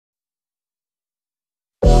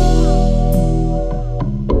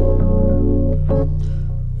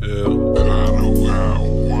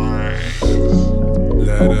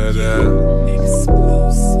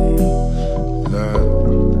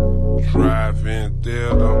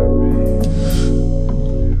Vendetta.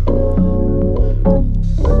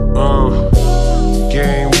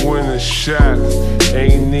 Game winning shot.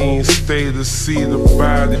 Ain't even stay to see the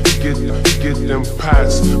body. Get them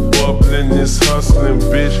pots bubbling, this hustling,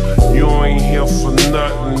 bitch. You ain't here for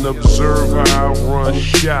nothing. Observe how I run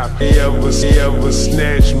shop. They ever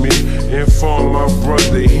snatch me. Inform my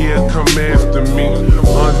brother here, come after me.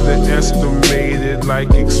 Underestimated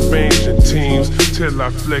like expansion teams. Till I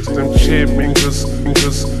flex them champions.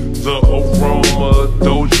 The aroma of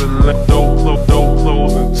Doja, dope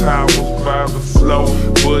clothes and towels by the flow,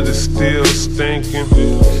 but it's still stinking.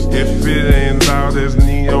 If it ain't loud as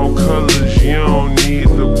neon colors, you don't need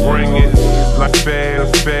to bring it. Like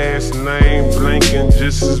fast lane, blinking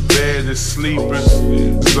just as bad as sleeping.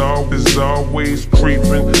 It's always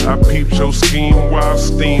creeping. I peeped your scheme while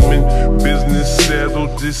steaming. Business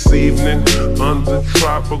settled this evening under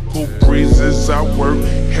tropical breezes. I work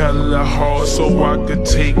hella hard so I could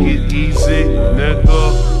take it easy,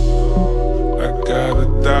 nigga. I got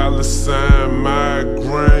a $sign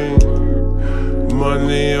migraine.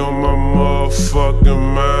 Money on my motherfucking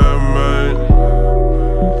mind, man.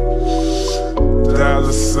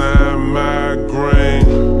 $sign migraine.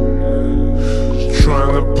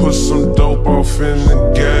 Tryna put some dope off in the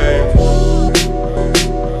game.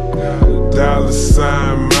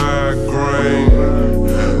 $sign migraine.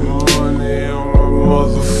 Money on my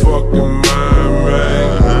motherfucking mind, man.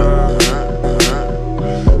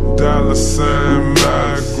 $sign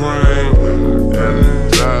migraine.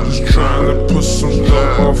 Just tryna put some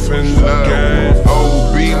dope off in the game.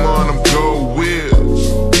 Old beam on them gold wheels,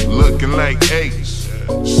 looking like Ace.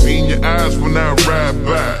 Seen your eyes when I ride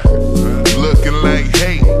by, looking like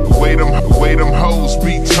hate. The way them hoes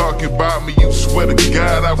be talking about me, you swear to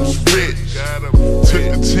God I was rich. Took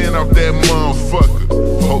the 10 off that motherfucker.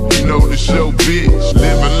 Hope you know this your bitch.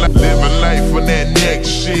 Living life on that next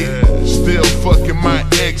shit. Still fucking my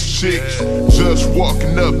ex-chicks. Just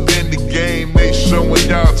walking up in the game, they showing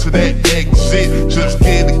y'all to that exit. Just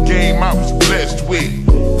get the game I was blessed with.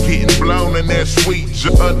 Getting blown in that sweet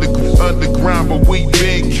underground, but we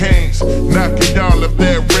been kings. Knocking y'all up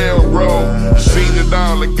that railroad. Seen it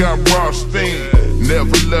all, I got raw steam.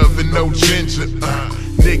 Never loving no ginger.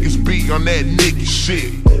 Niggas be on that nigga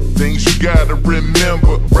shit. Things you gotta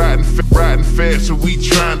remember. Riding fast, so we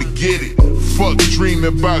trying to get it. Fuck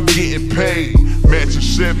dreaming about getting paid. Matching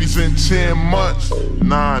Chevys in 10 months.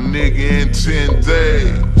 Nah, nigga, in 10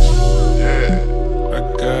 days. Yeah. I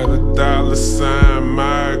got a $sign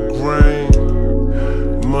migraine.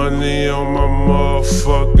 Money on my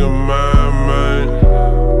motherfucking mind, man.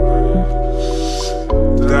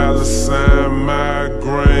 $sign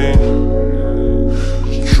migraine.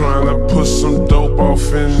 Tryna put some dope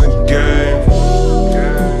off in the game.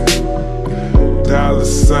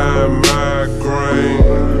 $sign migraine.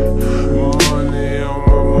 Money on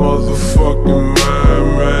my motherfucking mind,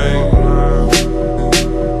 man.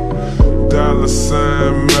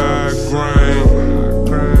 $sign migraine.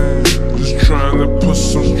 Just tryna put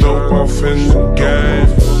some dope off in the game.